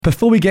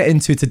Before we get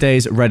into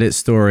today's Reddit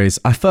stories,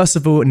 I first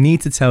of all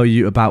need to tell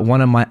you about one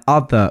of my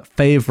other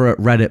favorite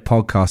Reddit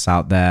podcasts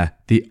out there,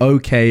 the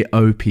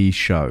OKOP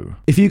Show.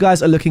 If you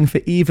guys are looking for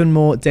even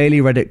more daily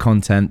Reddit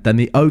content, then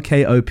the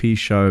OKOP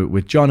Show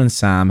with John and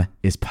Sam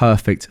is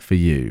perfect for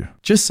you.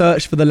 Just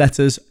search for the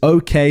letters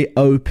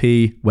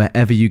OKOP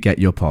wherever you get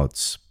your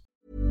pods.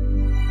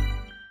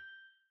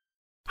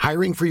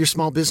 Hiring for your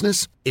small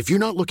business? If you're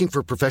not looking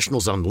for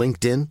professionals on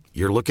LinkedIn,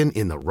 you're looking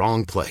in the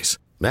wrong place.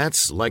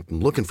 That's like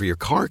looking for your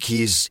car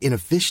keys in a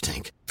fish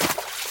tank.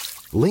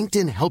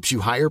 LinkedIn helps you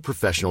hire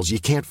professionals you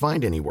can't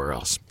find anywhere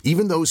else,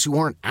 even those who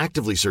aren't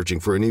actively searching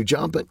for a new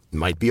job but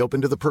might be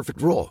open to the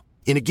perfect role.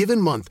 In a given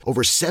month,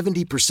 over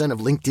 70% of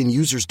LinkedIn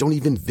users don't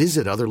even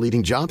visit other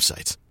leading job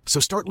sites.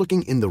 So start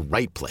looking in the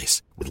right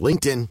place. With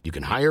LinkedIn, you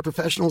can hire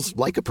professionals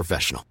like a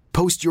professional.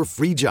 Post your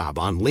free job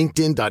on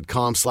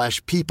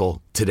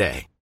linkedin.com/people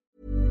today.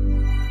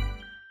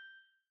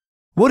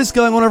 What is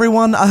going on,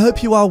 everyone? I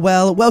hope you are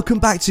well. Welcome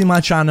back to my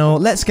channel.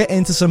 Let's get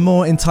into some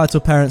more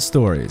Entitled Parent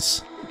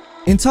stories.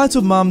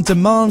 Entitled Mum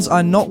demands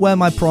I not wear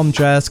my prom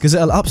dress because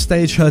it'll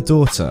upstage her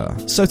daughter.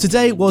 So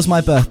today was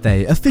my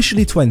birthday,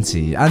 officially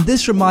 20, and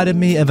this reminded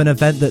me of an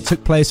event that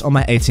took place on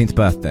my 18th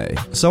birthday.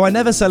 So I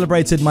never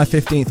celebrated my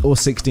 15th or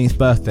 16th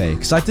birthday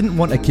because I didn't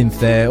want a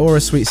kinfé or a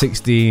sweet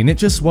 16, it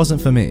just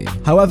wasn't for me.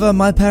 However,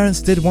 my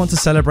parents did want to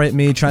celebrate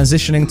me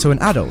transitioning to an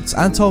adult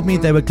and told me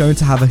they were going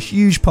to have a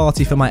huge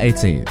party for my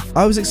 18th.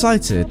 I was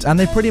excited and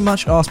they pretty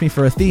much asked me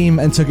for a theme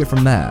and took it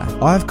from there.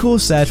 I of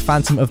course said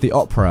Phantom of the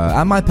Opera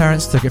and my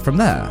parents took it from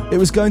there. It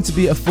was going to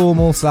be a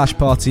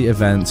formal/party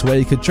event where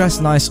you could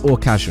dress nice or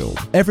casual.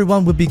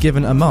 Everyone would be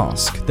given a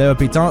mask. There would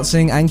be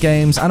dancing and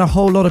games and a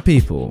whole lot of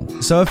people.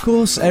 So of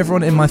course,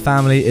 everyone in my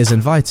family is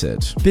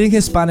invited. Being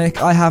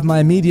Hispanic, I have my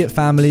immediate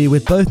family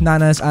with both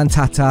nanas and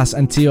tatas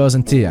and tios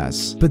and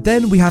tias. But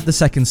then we have the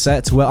second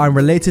set where I'm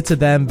related to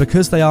them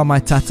because they are my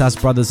tatas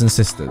brothers and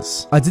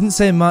sisters. I didn't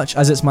say much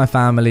as it's my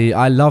family.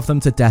 I love them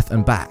to death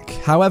and back.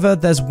 However,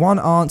 there's one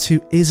aunt who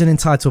is an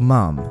entitled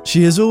mum.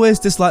 She has always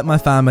disliked my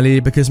family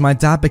because my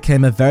dad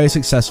became a very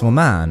successful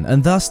man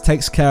and thus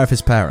takes care of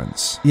his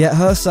parents. Yet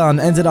her son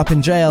ended up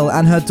in jail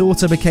and her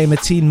daughter became a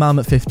teen mum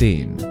at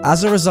 15.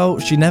 As a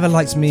result, she never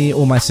liked me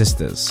or my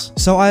sisters.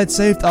 So I had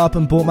saved up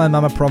and bought my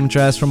mum a prom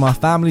dress from our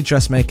family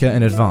dressmaker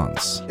in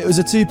advance. It was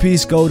a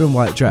two-piece gold and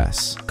white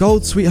dress,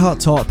 gold sweetheart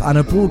top and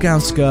a ball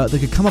gown skirt that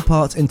could come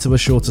apart into a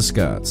shorter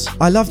skirt.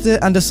 I loved it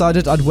and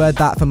decided I'd wear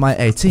that for my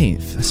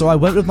 18th, so I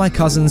went with my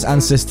cousins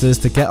and sisters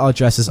to get our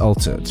dresses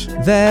altered.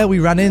 There we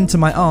ran into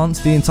my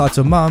aunt, the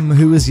entitled mum,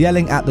 who was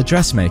yelling at the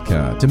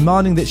dressmaker,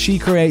 demanding that she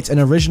create an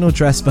original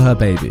dress for her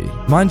baby.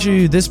 Mind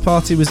you, this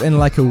party was in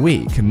like a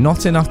week,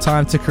 not enough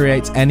time to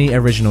create any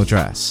original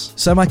dress.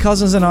 So my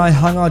cousins and I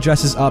hung our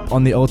dresses up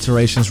on the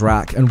alterations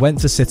rack and went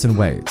to sit and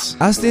wait.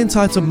 As the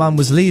entitled mum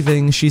was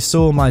leaving, she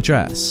saw my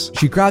dress.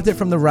 She grabbed it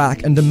from the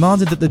rack and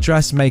demanded that the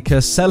dressmaker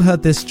sell her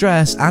this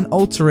dress and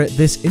alter it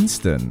this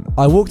instant.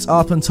 I walked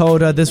up and told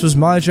her this was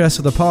my dress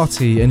for the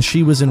party and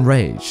she was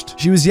enraged.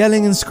 She was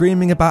yelling and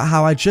screaming about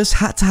how I just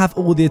had to have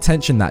all the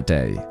attention that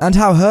day and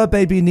how her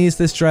baby needs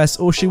this dress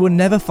or she will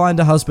never find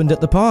a husband at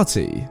the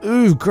party.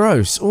 Ooh,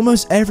 gross.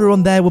 Almost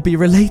everyone there will be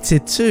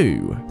related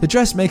too. The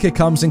dressmaker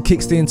comes and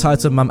kicks the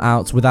entitled mum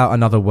out without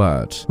another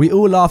word. We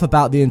all laugh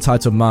about the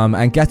entitled mum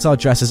and get our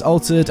dresses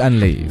altered and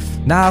leave.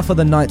 Now for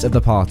the night of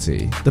the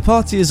party. The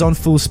party is on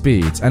full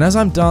speed and as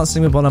I'm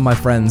dancing with one of my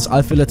friends,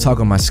 I feel a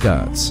tug on my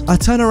skirt. I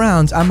turn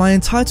around and my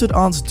entitled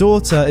aunt's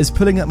daughter is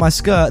pulling at my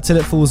skirt till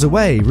it falls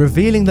away,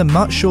 revealing the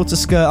much shorter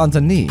skirt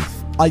underneath.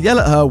 I yell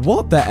at her,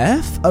 "What the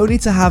F?" only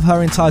to have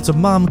her entitled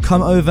mum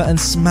come over and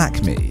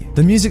smack me.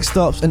 The music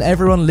stops and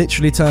everyone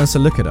literally turns to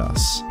look at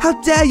us. "How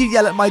dare you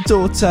yell at my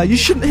daughter? You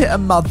shouldn't hit a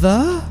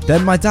mother."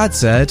 Then my dad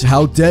said,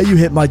 "How dare you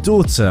hit my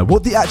daughter?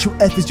 What the actual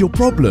F is your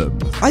problem?"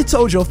 "I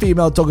told your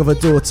female dog of a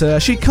daughter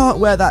she can't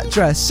wear that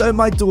dress so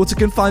my daughter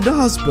can find a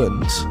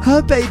husband.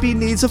 Her baby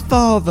needs a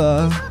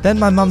father." Then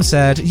my mum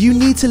said, "You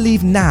need to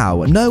leave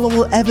now. No one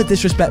will ever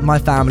disrespect my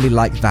family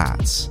like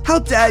that." "How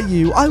dare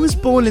you? I was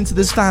born into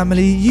this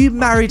family. You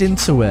married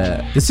into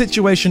it." The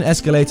situation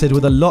escalated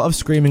with a lot of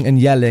screaming and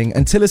yelling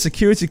until a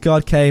security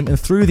guard came and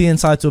threw the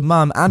entitled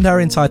mum and her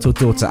entitled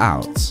daughter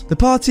out. The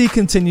party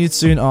continued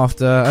soon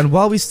after, and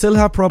while we still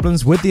have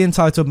problems with the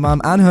entitled mum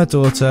and her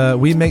daughter,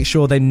 we make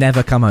sure they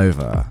never come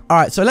over.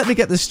 Alright, so let me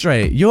get this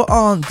straight. Your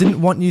aunt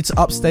didn't want you to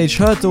upstage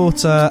her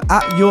daughter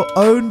at your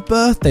own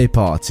birthday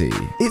party.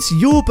 It's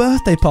your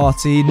birthday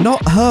party,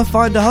 not her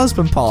find a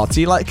husband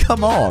party, like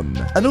come on.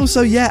 And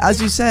also, yeah, as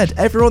you said,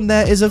 everyone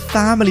there is a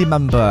family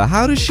member.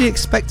 How does she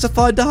expect to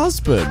find a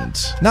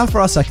husband? Now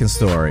for our second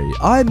story.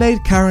 I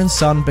made Karen's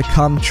son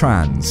become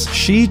trans.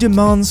 She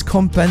demands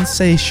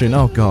compensation.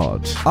 Oh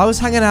god. I was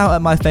hanging out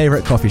at my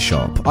favorite coffee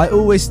shop. I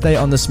always stay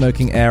on the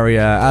smoking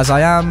area as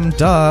I am,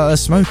 a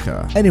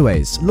smoker.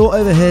 Anyways, law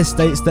over here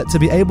states that to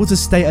be able to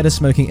stay at a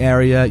smoking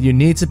area, you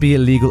need to be a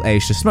legal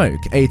age to smoke,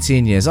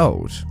 18 years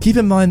old. Keep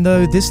in mind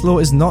though, this law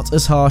is not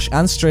as harsh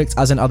and strict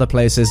as in other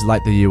places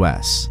like the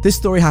US. This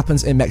story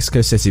happens in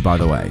Mexico City, by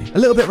the way. A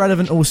little bit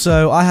relevant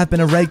also, I have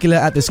been a regular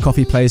at this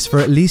coffee place for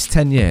at least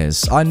 10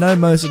 years. I know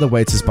most of the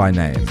waiters by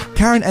name.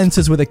 Karen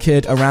enters with a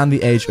kid around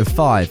the age of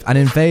 5 and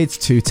invades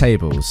 2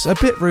 tables. A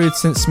bit rude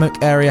since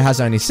smoke area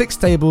has only 6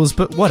 tables,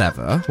 but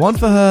whatever. One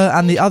for her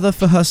and the other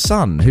for her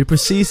son, who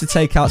proceeds to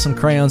take out some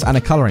crayons and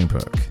a colouring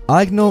book.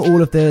 I ignore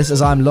all of this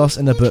as I'm lost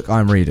in the book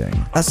I'm reading.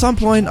 At some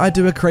point, I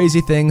do a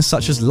crazy thing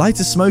such as light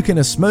a smoke in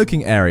a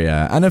smoking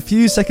area, and a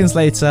few seconds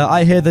later,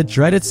 I hear the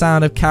dreaded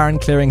sound of Karen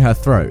clearing her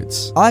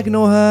throat. I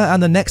ignore her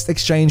and the next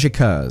exchange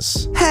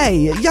occurs.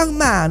 Hey, young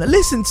man,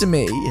 listen to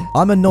me.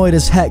 I'm annoyed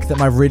as heck that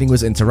my reading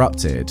was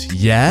interrupted.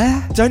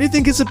 Yeah? Don't you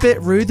think it's a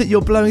bit rude that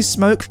you're blowing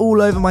smoke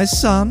all over my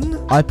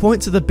son? I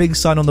point to the big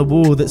sign on the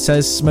wall that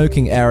says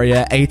smoking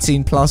area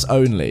 18 plus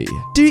only.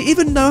 Do you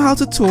even know how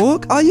to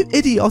talk? Are you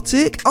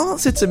idiotic?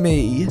 Answer to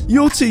me.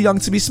 You're too young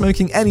to be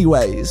smoking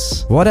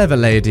anyways. Whatever,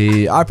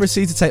 lady. I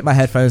proceed to take my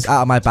headphones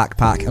out of my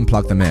backpack and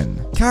plug them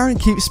in. Karen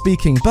keeps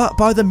speaking, but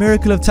by the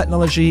miracle of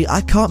technology,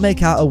 I can't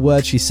make out a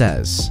word she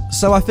says.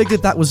 So I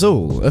figured that was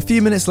all. A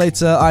few minutes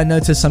later, I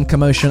notice some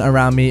commotion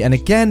around me and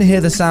again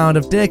hear the sound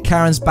of dear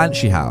Karen's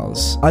banshee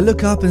howls. I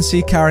look up and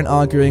see Karen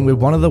arguing with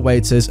one of the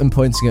waiters and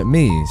pointing at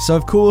me, so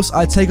of course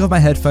I take off my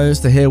headphones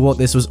to hear what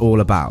this was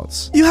all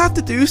about. You have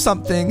to do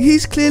something.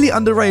 He's clearly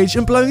underage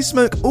and blowing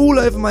smoke all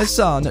over my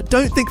son.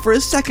 Don't think for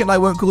a second I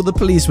won't call the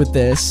police with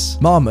this.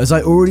 Mom, as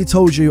I already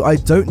told you, I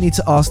don't need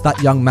to ask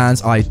that young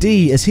man's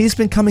ID as he's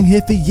been coming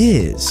here for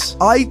years.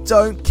 I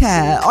don't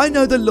care. I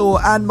know the law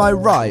and my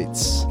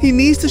rights. He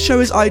needs to show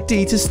his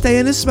ID to stay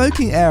in a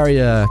smoking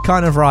area.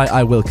 Kind of right,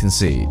 I will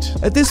concede.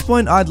 At this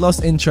point, I'd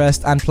lost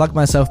interest and plugged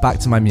myself back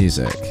to my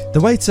music. The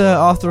waiter,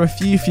 after a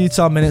few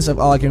futile minutes of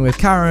arguing with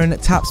Karen,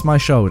 taps my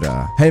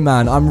shoulder. Hey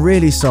man, I'm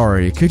really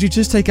sorry. Could you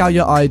just take out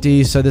your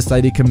ID so this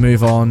lady can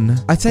move on?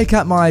 I take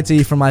out my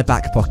ID from my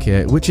back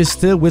pocket, which is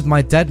still with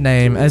my dead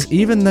name, as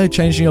even though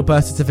changing your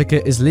birth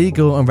certificate is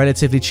legal and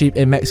relatively cheap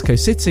in Mexico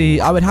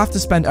City, I would have to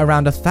spend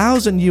around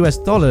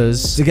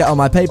 $1,000 to get all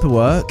my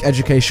paperwork,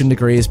 education,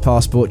 degrees,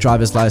 passport,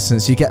 driver's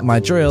license, you get my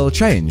drill,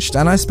 changed,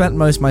 and I spent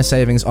most of my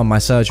savings on my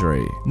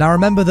surgery. Now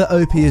remember that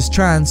OP is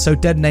trans, so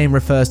dead name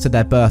refers to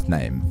their birth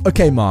name.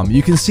 Okay mom,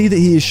 you can see that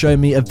he is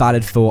showing me a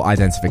valid full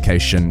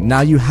identification.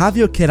 Now you have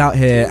your kid out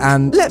here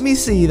and let me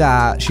see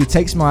that. She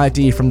takes my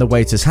ID from the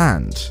waiter's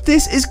hand.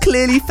 This is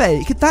clearly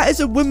fake. That is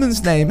a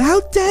woman's name.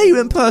 How dare you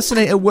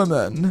impersonate a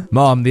woman?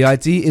 Mom, the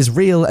ID is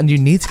real and you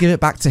need to give it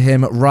back to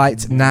him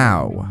right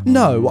now.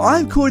 No,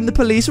 I'm calling the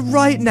police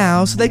right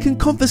now so they can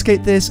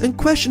confiscate this and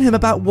question him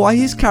about why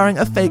he's carrying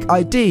a fake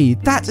ID.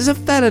 That is a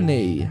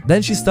felony.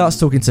 Then she starts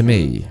talking to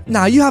me.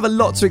 Now you have a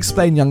lot to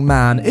explain, young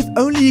man. If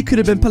only you could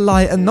have been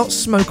polite and not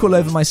smoke all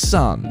over my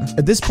son.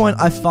 At this point,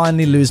 I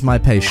finally lose my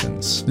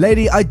patience.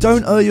 Lady, I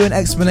don't owe you an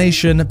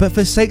explanation, but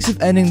for sakes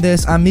of ending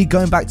this and me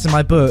going back to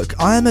my book,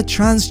 I am a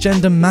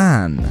transgender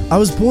man. I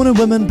was born a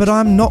woman, but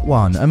I'm not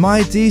one, and my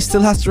ID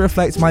still has to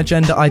reflect my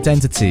gender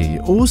identity.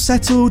 All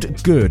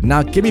settled? Good.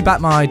 Now give me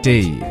back my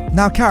ID.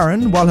 Now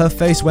Karen, while her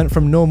face went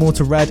from normal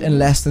to red in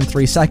less than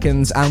 3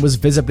 seconds and was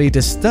visibly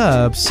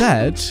disturbed,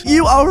 said,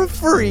 "You are a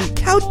freak.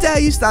 How dare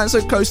you stand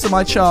so close to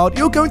my child?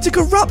 You're going to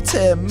corrupt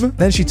him."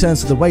 Then she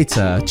turns to the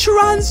waiter.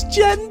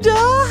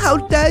 Transgender? How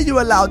dare you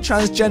allow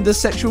transgender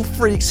sexual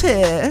freaks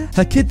here?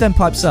 Her kid then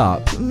pipes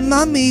up,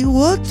 "Mummy,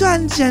 what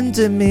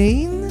transgender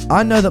mean?"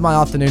 I know that my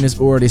afternoon is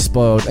already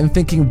spoiled and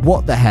thinking,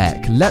 what the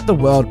heck, let the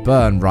world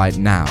burn right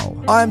now.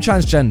 I am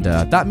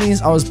transgender. That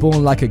means I was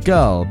born like a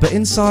girl, but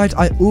inside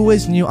I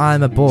always knew I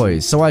am a boy,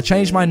 so I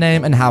changed my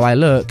name and how I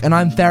look, and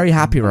I'm very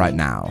happy right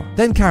now.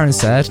 Then Karen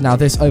said, now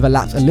this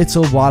overlapped a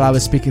little while I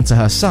was speaking to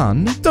her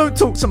son, "Don't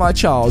talk to my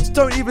child,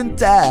 don't even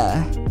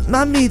dare."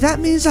 "Mummy,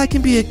 that means I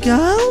can be a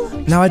girl?"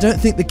 Now I don't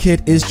think the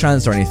kid is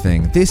trans or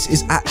anything. This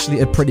is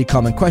actually a pretty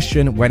common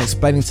question when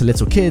explaining to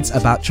little kids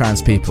about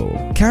trans people.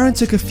 Karen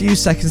took a few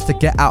seconds to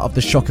get out of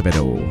the shock of it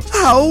all.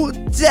 "How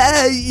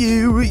dare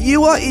you?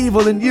 You are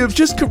evil and you have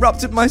just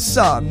corrupted my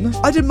son.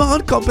 I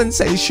demand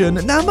compensation.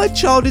 Now my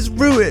child is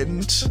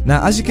ruined."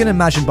 Now, as you can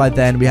imagine by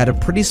then, we had a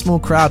pretty small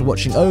crowd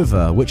watching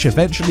over, which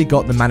eventually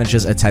got the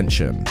manager's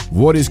attention.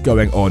 "What is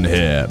going on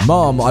here?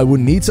 Mom, I will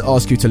need to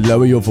ask you to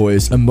lower your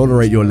voice and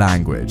moderate your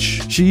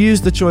language." She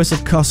used the choice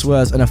of cuss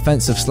words and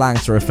offensive slang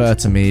to refer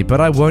to me, but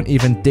I won't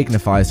even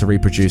dignify to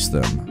reproduce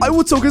them. "I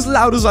will talk as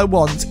loud as I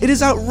want. It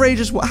is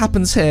outrageous what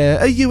happens here.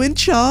 Are you in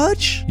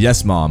charge?"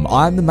 "Yes, Mom.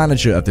 I am the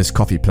manager of this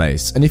coffee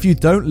place, and if you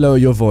don't lower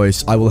your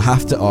voice, I will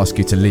have to ask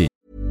you to leave."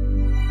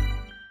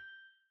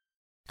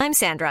 I'm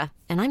Sandra,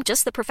 and I'm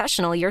just the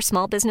professional your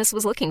small business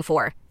was looking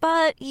for.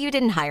 But you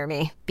didn't hire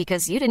me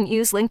because you didn't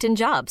use LinkedIn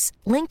Jobs.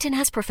 LinkedIn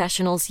has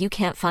professionals you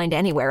can't find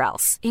anywhere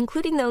else,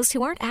 including those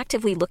who aren't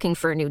actively looking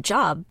for a new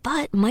job,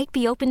 but might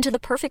be open to the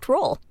perfect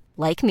role,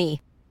 like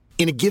me.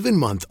 In a given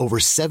month, over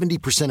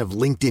 70% of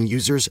LinkedIn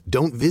users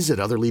don't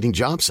visit other leading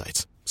job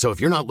sites. So if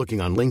you're not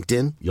looking on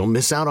LinkedIn, you'll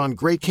miss out on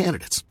great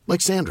candidates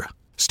like Sandra.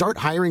 Start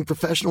hiring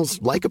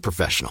professionals like a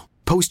professional.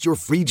 Post your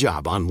free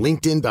job on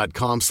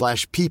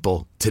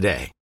linkedin.com/people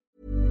today.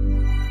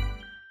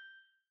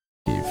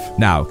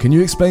 Now, can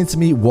you explain to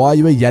me why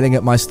you were yelling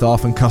at my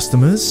staff and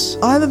customers?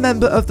 I'm a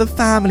member of the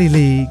Family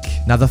League.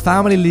 Now, the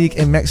Family League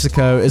in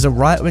Mexico is a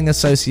right-wing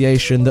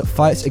association that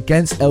fights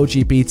against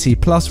LGBT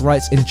plus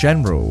rights in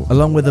general,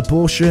 along with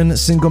abortion,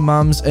 single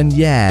mums, and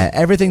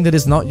everything that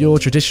is not your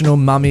traditional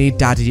mummy,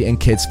 daddy, and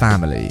kids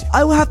family.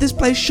 I will have this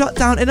place shut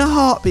down in a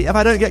heartbeat if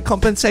I don't get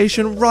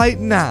compensation right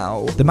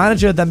now. The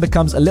manager then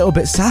becomes a little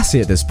bit sassy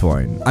at this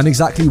point. And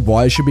exactly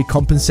why should we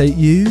compensate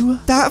you?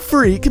 That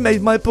freak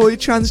made my boy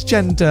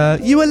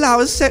transgender. You allow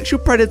a sexual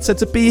predator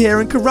to be here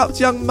and corrupt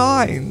young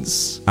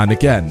minds. And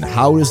again,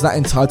 how does that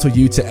entitle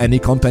you to any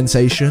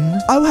compensation?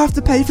 I will have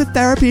to pay for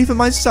therapy for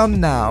my son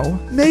now.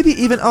 Maybe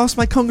even ask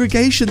my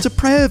congregation to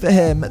pray over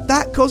him.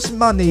 That costs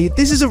money.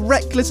 This is a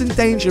reckless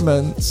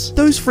endangerment.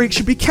 Those freaks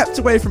should be kept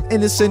away from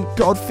innocent,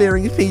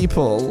 God-fearing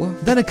people.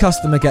 Then a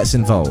customer gets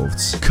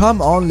involved.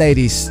 Come on,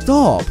 ladies,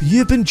 stop.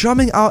 You've been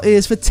drumming our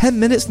ears for 10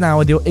 minutes now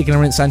with your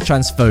ignorance and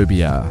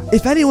transphobia.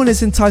 If anyone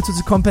is entitled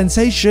to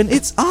compensation,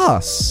 it's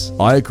us.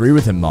 I agree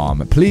with him, Mom.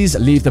 Please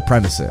leave the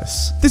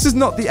premises. This is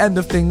not the end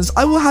of things.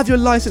 I will have your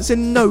license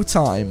in no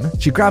time.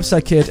 She grabs her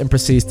kid and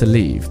proceeds to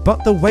leave,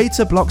 but the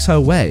waiter blocks her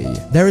way.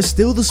 There is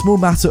still the small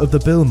matter of the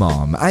bill,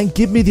 Mom, and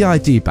give me the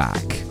ID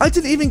back. I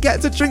didn't even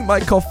get to drink my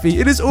coffee.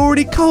 It is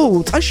already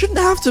cold. I shouldn't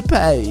have to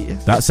pay.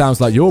 That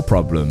sounds like your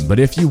problem, but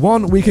if you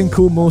want, we can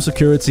call more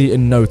security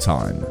in no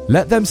time.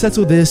 Let them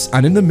settle this,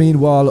 and in the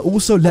meanwhile,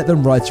 also let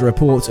them write a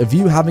report of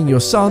you having your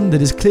son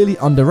that is clearly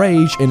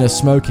underage in a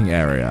smoking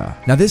area.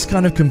 Now, this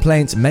kind of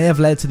complaint may have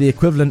led to the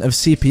equivalent of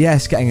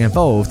CPS getting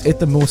involved if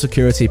the mall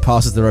security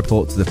passes the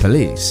report to the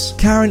police.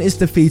 Karen is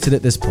defeated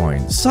at this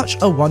point. Such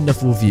a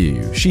wonderful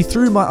view. She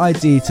threw my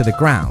ID to the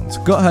ground,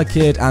 got her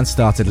kid, and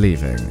started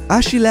leaving.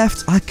 As she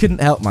left, I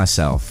couldn't help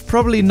myself.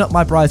 Probably not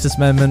my brightest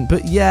moment,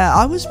 but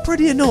I was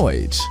pretty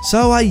annoyed.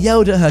 So I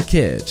yelled at her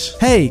kid,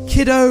 "Hey,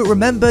 kiddo,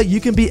 remember you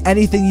can be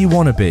anything you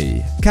want to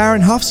be."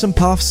 Karen huffs and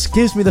puffs,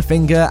 gives me the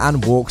finger,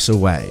 and walks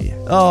away.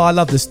 Oh, I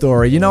love this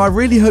story. I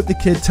really hope the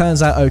kid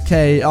turns out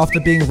okay after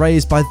being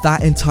raised by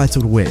that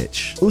entitled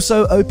witch.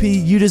 Also, OP,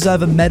 you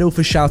deserve a medal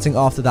for shouting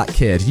after that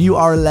kid. You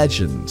are a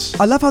legend.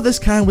 I love how this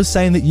Karen was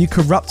saying that you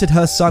corrupted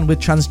her son with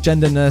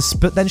transgenderness,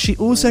 but then she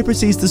also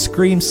proceeds to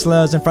scream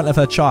slurs in front of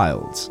her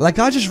child. Like,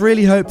 I just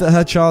really hope that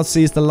her child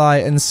sees the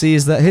light and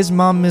sees that his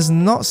mum is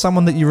not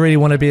someone that you really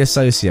want to be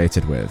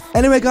associated with.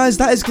 Anyway, guys,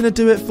 that is going to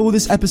do it for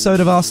this episode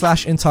of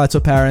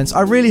r/Entitled Parents.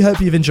 I really hope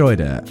you've enjoyed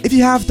it. If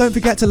you have, don't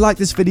forget to like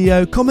this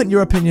video, comment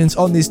your opinions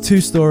on these two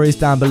stories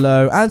down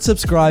below, and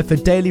subscribe for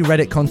daily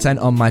Reddit content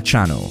on my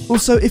channel.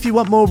 Also, if you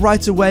want more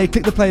right away,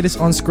 click the playlist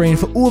on screen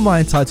for all my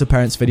Entitled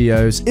Parents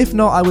videos. If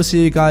not, I will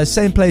see you guys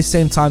same place,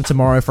 same time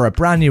tomorrow for a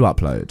brand new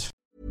upload.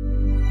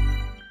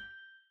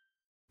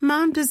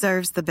 Mom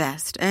deserves the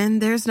best, and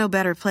there's no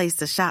better place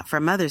to shop for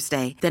Mother's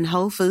Day than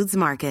Whole Foods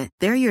Market.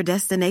 They're your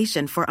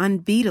destination for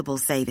unbeatable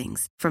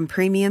savings, from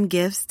premium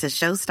gifts to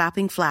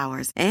show-stopping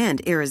flowers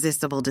and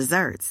irresistible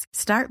desserts.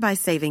 Start by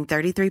saving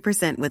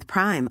 33% with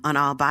Prime on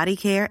all body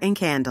care and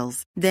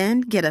candles.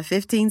 Then get a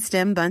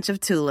 15-stem bunch of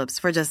tulips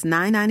for just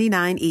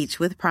 $9.99 each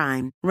with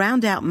Prime.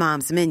 Round out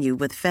Mom's menu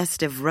with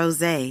festive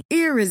rosé,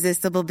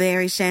 irresistible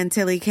berry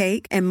chantilly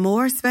cake, and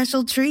more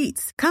special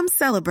treats. Come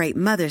celebrate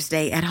Mother's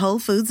Day at Whole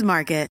Foods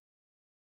Market.